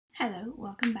Hello,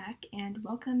 welcome back, and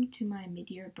welcome to my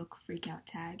mid-year book freakout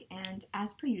tag. And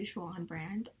as per usual on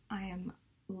brand, I am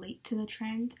late to the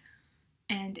trend,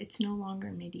 and it's no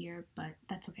longer mid-year, but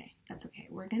that's okay. That's okay.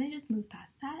 We're gonna just move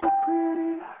past that.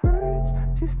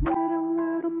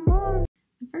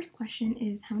 The first question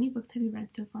is, how many books have you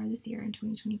read so far this year in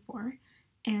 2024?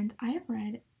 And I have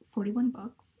read 41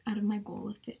 books out of my goal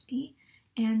of 50,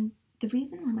 and the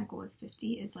reason why my goal is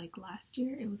 50 is like last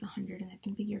year it was 100, and I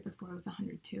think the year before it was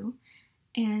 102.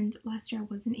 And last year I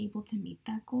wasn't able to meet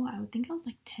that goal. I would think I was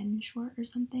like 10 short or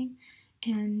something.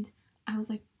 And I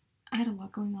had a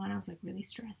lot going on. I was like really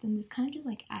stressed. And this kind of just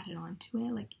like added on to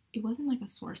it. Like it wasn't like a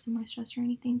source of my stress or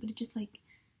anything, but it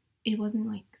wasn't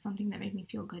like something that made me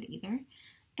feel good either.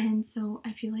 And so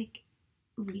I feel like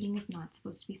reading is not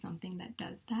supposed to be something that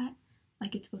does that.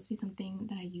 Like, it's supposed to be something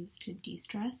that I use to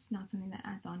de-stress, not something that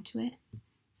adds on to it.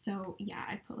 So, yeah,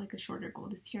 I put, like, a shorter goal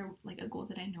this year, like, a goal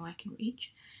that I know I can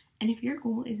reach. And if your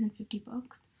goal isn't 50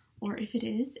 books, or if it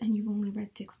is, and you've only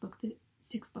read six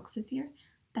books this year,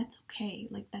 that's okay.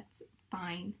 Like, that's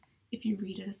fine if you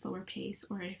read at a slower pace,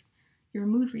 or if you're a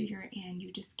mood reader and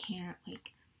you just can't,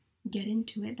 like, get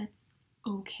into it, that's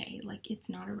okay. Like, it's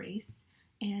not a race.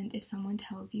 And if someone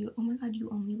tells you, oh my god, you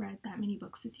only read that many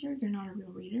books this year, you're not a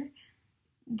real reader,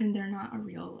 then they're not a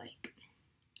real, like,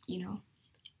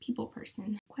 people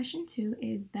person. Question 2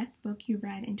 is best book you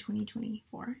read in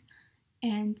 2024.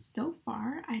 And so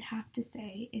far, I'd have to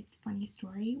say it's Funny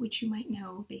Story, which you might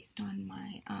know based on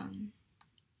my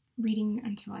Reading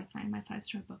Until I Find My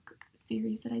 5-Star Book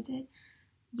series that I did.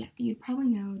 Yeah, you'd probably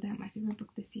know that my favorite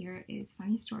book this year is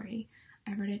Funny Story.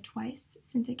 I've read it twice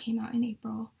since it came out in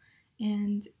April,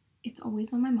 and it's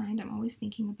always on my mind. I'm always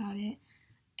thinking about it,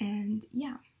 and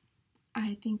yeah.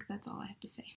 I think that's all I have to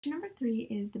say. Number 3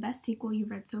 is the best sequel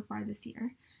you've read so far this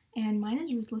year, and mine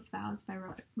is Ruthless Vows by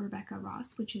Rebecca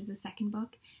Ross, which is the second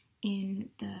book in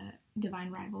the Divine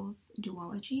Rivals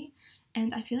duology.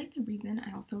 And I feel like the reason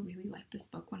I also really liked this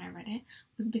book when I read it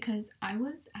was because at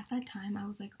that time I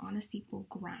was like on a sequel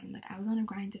grind. Like I was on a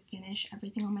grind to finish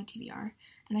everything on my TBR,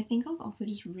 and I think I was also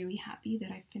just really happy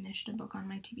that I finished a book on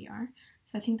my TBR,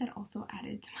 so I think that also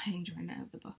added to my enjoyment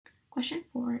of the book. Question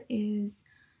 4 is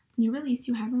new release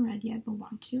you haven't read yet but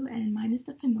want to, and mine is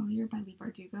The Familiar by Leigh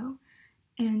Bardugo,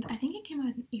 and I think it came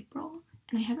out in April,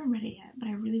 and I haven't read it yet, but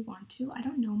I really want to. I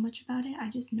don't know much about it. I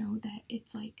just know that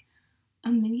it's like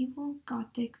a medieval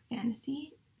gothic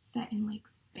fantasy set in like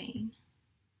Spain,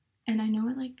 and I know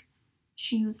it like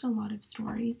she used a lot of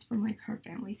stories from like her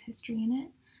family's history in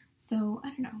it, so I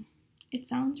don't know. It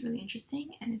sounds really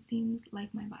interesting and it seems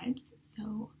like my vibes,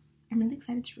 so I'm really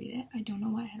excited to read it. I don't know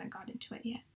why I haven't got into it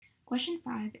yet. Question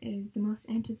 5 is the most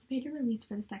anticipated release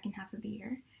for the second half of the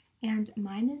year, and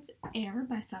mine is Air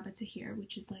by Sabaa Tahir,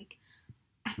 which is like,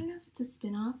 I don't know if it's a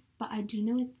spin-off, but I do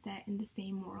know it's set in the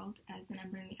same world as An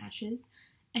Ember in the Ashes,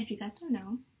 and if you guys don't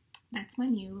know, that's my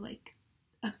new, like,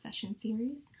 obsession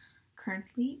series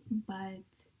currently,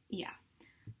 but yeah.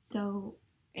 So,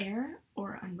 Air,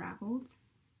 or Unraveled,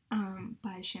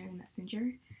 by Shannon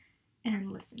Messenger,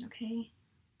 and listen, okay,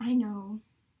 I know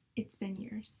it's been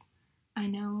years. I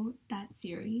know that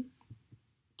series,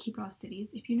 Keep Raw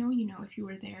Cities, if you know, you know. If you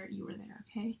were there, you were there,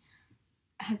 okay?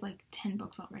 It has like 10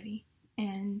 books already.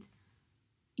 And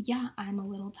yeah, I'm a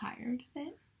little tired of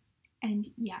it. And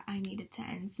yeah, I need it to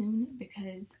end soon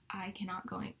because I cannot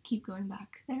keep going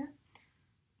back there.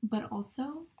 But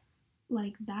also,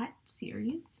 like, that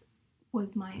series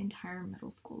was my entire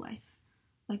middle school life.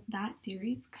 Like, that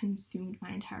series consumed my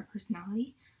entire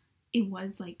personality. It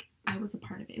was like, I was a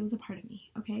part of it. It was a part of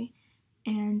me, okay?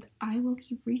 And I will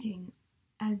keep reading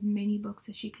as many books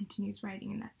as she continues writing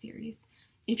in that series.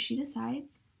 If she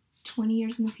decides 20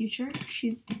 years in the future, it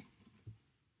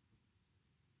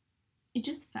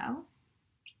just fell.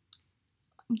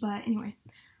 But anyway,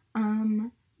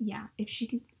 yeah, if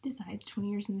she decides 20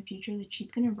 years in the future that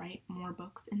she's gonna write more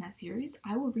books in that series,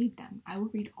 I will read them. I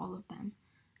will read all of them,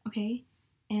 okay?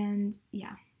 And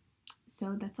yeah,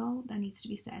 so that's all that needs to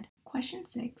be said. Question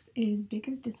 6 is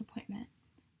biggest disappointment.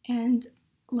 And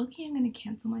lucky I'm going to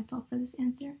cancel myself for this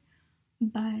answer,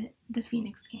 but The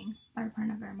Phoenix King by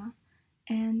Aparna Verma.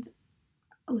 And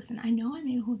listen, I know I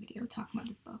made a whole video talking about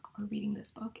this book or reading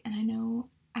this book, and I know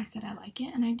I said I like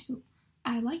it, and I do.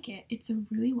 I like it. It's a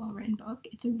really well-written book.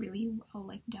 It's a really well,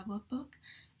 like, developed book,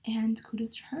 and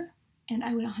kudos to her, and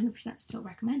I would 100% still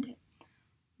recommend it.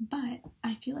 But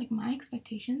I feel like my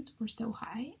expectations were so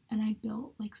high, and I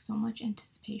built, like, so much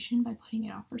anticipation by putting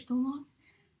it off for so long,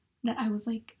 that I was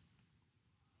like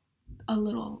a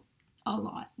lot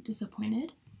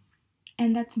disappointed,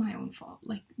 and that's my own fault.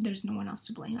 Like, there's no one else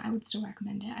to blame. I would still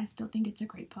recommend it. I still think it's a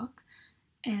great book.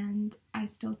 and I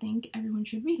still think everyone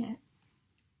should read it.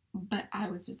 But I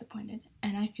was disappointed,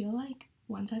 and I feel like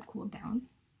once I've cooled down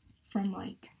from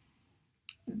like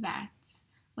that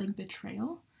like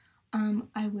betrayal,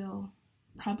 I will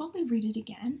probably read it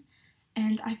again,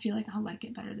 and I feel like I'll like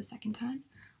it better the second time.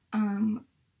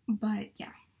 But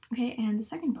yeah. Okay, and the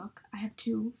second book, I have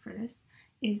two for this,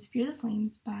 is Fear the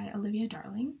Flames by Olivia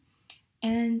Darling.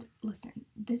 And listen,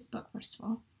 this book, first of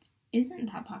all,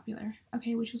 isn't that popular,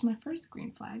 okay, which was my first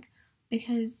green flag,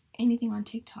 because anything on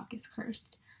TikTok is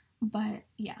cursed. But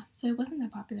yeah, so it wasn't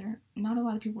that popular. Not a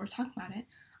lot of people were talking about it.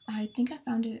 I think I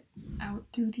found it out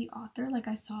through the author. Like,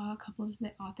 I saw a couple of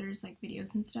the author's like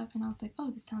videos and stuff, and I was like,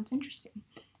 oh, this sounds interesting.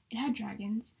 It had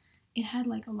dragons, it had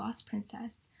like a lost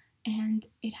princess, and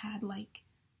it had like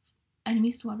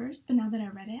enemies to lovers. But now that I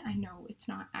read it, I know it's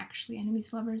not actually enemies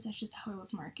to lovers. That's just how it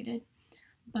was marketed.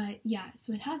 But yeah,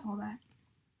 so it has all that,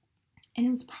 and it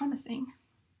was promising.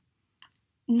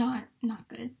 Not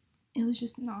good. It was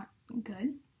just not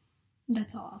good.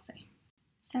 That's all I'll say.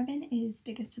 7 is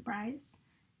Biggest Surprise,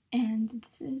 and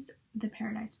this is The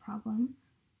Paradise Problem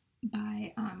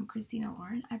by Christina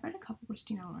Lauren. I've read a couple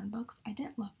Christina Lauren books. I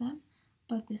didn't love them,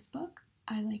 but this book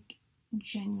I like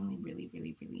genuinely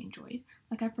really enjoyed.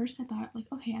 Like, at first I thought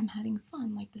like, okay, I'm having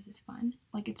fun, like this is fun,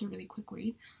 like it's a really quick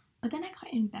read, but then I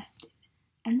got invested,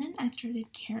 and then I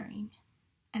started caring,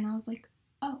 and I was like,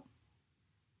 oh,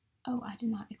 I did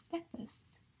not expect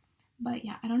this. But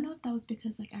yeah, I don't know if that was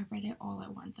because like I read it all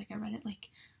at once. Like, I read it like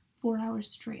 4 hours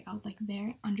straight. I was like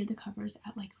there under the covers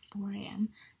at like 4 a.m.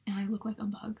 and I looked like a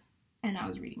bug, and I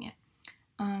was reading it.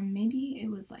 Maybe it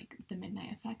was like the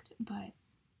midnight effect, but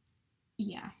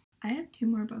yeah. I have 2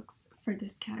 more books for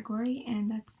this category, and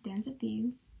that's Dance of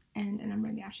Thieves and A Number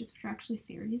in the Ashes, which are actually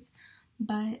series.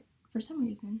 But for some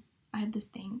reason, I have this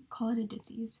thing, call it a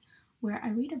disease, where I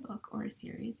read a book or a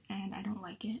series and I don't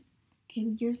like it. Okay,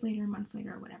 years later, months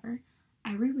later, or whatever,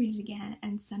 I reread it again,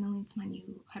 and suddenly it's my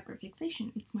new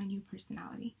hyperfixation. It's my new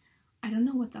personality. I don't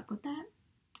know what's up with that,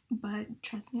 but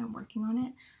trust me, I'm working on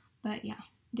it. But yeah,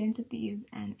 Dance of Thieves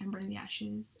and Ember in the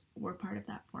Ashes were part of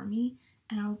that for me,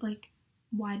 and I was like,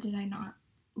 why did I not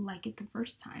like it the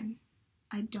first time?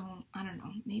 I don't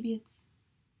know. Maybe it's,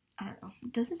 I don't know.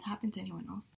 Does this happen to anyone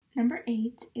else? Number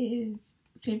 8 is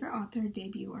Favorite Author,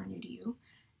 Debut, or New to You.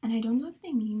 And I don't know if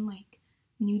they mean like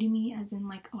new to me as in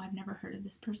like, oh, I've never heard of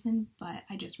this person, but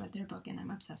I just read their book and I'm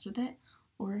obsessed with it.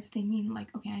 Or if they mean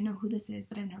like, okay, I know who this is,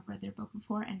 but I've never read their book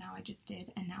before, and now I just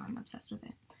did, and now I'm obsessed with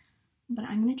it. But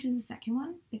I'm going to choose the second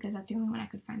one because that's the only one I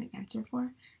could find an answer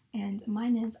for. And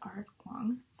mine is R of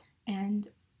Kwong. And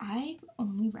I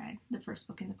only read the first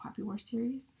book in the Poppy War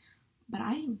series, but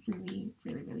I really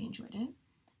enjoyed it.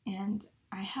 And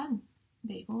I have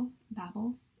Babel,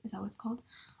 is that what it's called?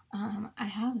 I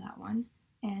have that one,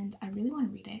 and I really want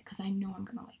to read it because I know I'm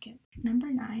gonna like it.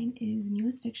 Number 9 is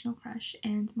Newest Fictional Crush,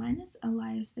 and mine is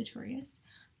Elias Vittorius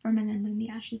from An Ember in the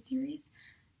Ashes series.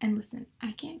 And listen,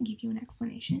 I can't give you an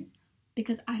explanation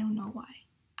because I don't know why.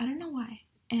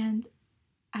 And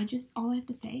all I have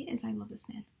to say is I love this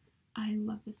man. I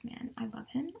love this man. I love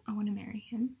him. I want to marry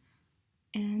him.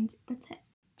 And that's it.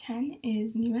 10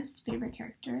 is Newest Favorite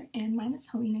Character, and mine is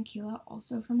Helena Kila,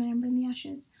 also from Amber in the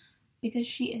Ashes, because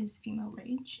she is female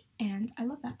rage, and I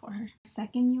love that for her.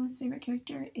 Second newest favorite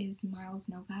character is Miles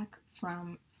Novak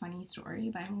from Funny Story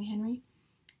by Emily Henry,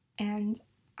 and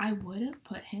I would have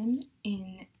put him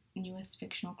in Newest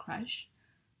Fictional Crush,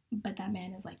 but that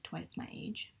man is like twice my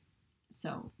age,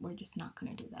 so we're just not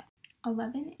gonna do that.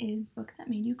 11 is Book That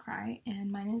Made You Cry,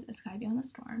 and mine is A Sky Beyond the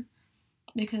Storm,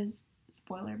 because,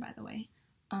 spoiler by the way,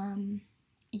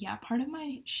 yeah, part of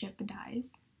my ship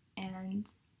dies,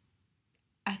 and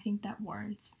I think that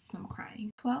warrants some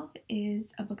crying. 12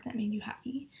 is A Book That Made You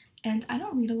Happy, and I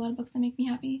don't read a lot of books that make me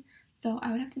happy, so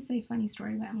I would have to say Funny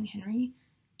Story by Emily Henry,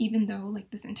 even though like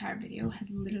this entire video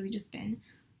has literally just been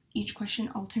each question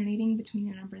alternating between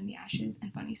An Ember in the Ashes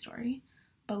and Funny Story.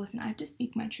 But listen, I have to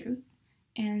speak my truth.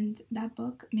 And that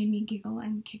book made me giggle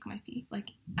and kick my feet.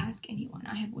 Like, ask anyone.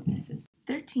 I have witnesses.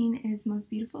 13 is Most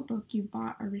Beautiful Book You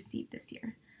Bought or Received This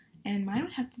Year. And mine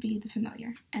would have to be The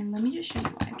Familiar. And let me just show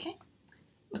you why, okay?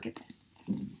 Look at this.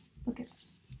 Look at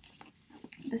this.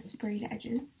 The sprayed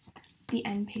edges. The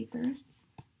end papers.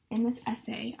 In this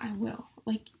essay, I will.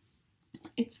 Like,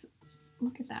 it's...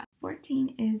 Look at that.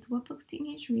 14 is What Books Do You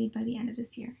Need to Read by the End of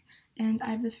This Year? And I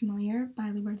have The Familiar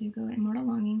by Leigh Bardugo, Immortal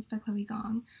Longings by Chloe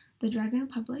Gong, The Dragon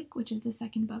Republic, which is the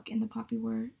second book in the Poppy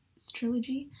War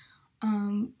trilogy,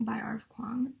 by R of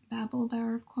Kwong, Babel by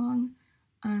R of Kwong,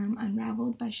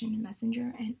 Unraveled by Shin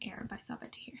Messenger, and Air by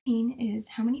Sabaa Tahir. 15 is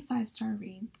How Many 5-star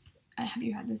reads have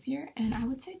you had this year? And I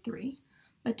would say 3,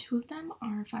 but 2 of them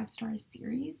are 5-star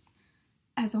series.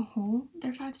 As a whole,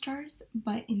 they're 5 stars,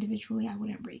 but individually I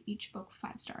wouldn't rate each book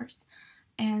 5 stars.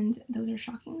 And those are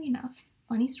Shockingly Enough,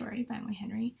 Funny Story by Emily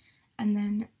Henry, and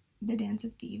then The Dance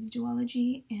of Thieves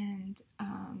duology, and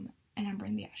an Ember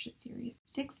in the Ashes series.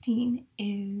 16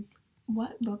 is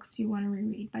What Books Do You Want to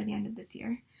Reread by the End of This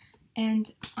Year?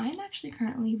 And I'm actually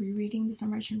currently rereading the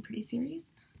Summer I Turned Pretty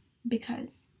series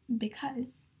because,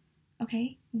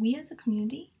 okay, we as a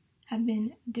community have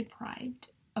been deprived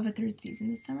of a 3rd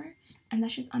season this summer, and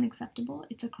that's just unacceptable.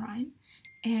 It's a crime,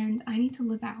 and I need to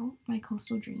live out my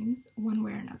coastal dreams one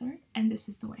way or another, and this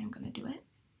is the way I'm going to do it.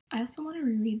 I also want to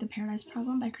reread The Paradise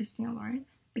Problem by Christina Lauren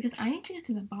because I need to get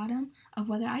to the bottom of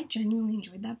whether I genuinely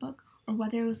enjoyed that book or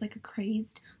whether it was like a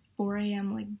crazed 4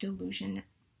 a.m. like delusion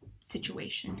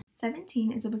situation.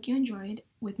 17 is a book you enjoyed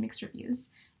with mixed reviews,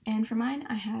 and for mine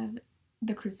I have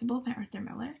The Crucible by Arthur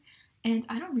Miller. And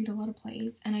I don't read a lot of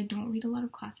plays, and I don't read a lot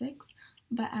of classics,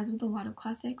 but as with a lot of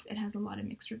classics, it has a lot of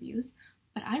mixed reviews,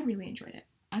 but I really enjoyed it.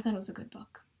 I thought it was a good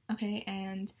book, okay,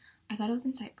 and I thought it was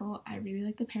insightful. I really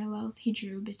like the parallels he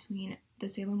drew between the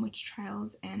Salem witch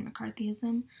trials and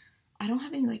McCarthyism. I don't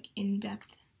have any, like,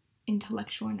 in-depth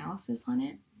intellectual analysis on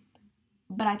it,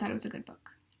 but I thought it was a good book.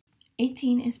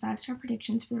 18 is 5-star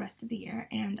predictions for the rest of the year,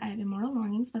 and I have Immortal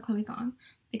Longings by Chloe Gong,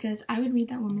 because I would read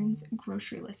that woman's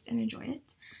grocery list and enjoy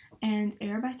it, and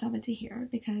Air by Sava Tahir,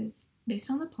 because based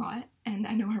on the plot, and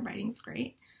I know her writing's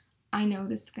great, I know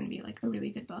this is going to be like a really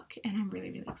good book, and I'm really,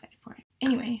 really excited for it.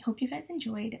 Anyway, hope you guys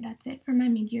enjoyed. That's it for my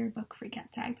mid-year book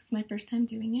freakout tag. This is my first time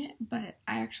doing it, but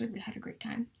I actually really had a great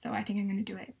time, so I think I'm going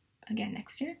to do it again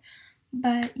next year.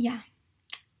 But yeah,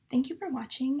 thank you for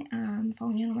watching.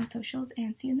 Follow me on all my socials,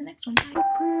 and see you in the next one.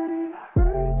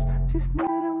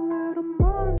 Bye.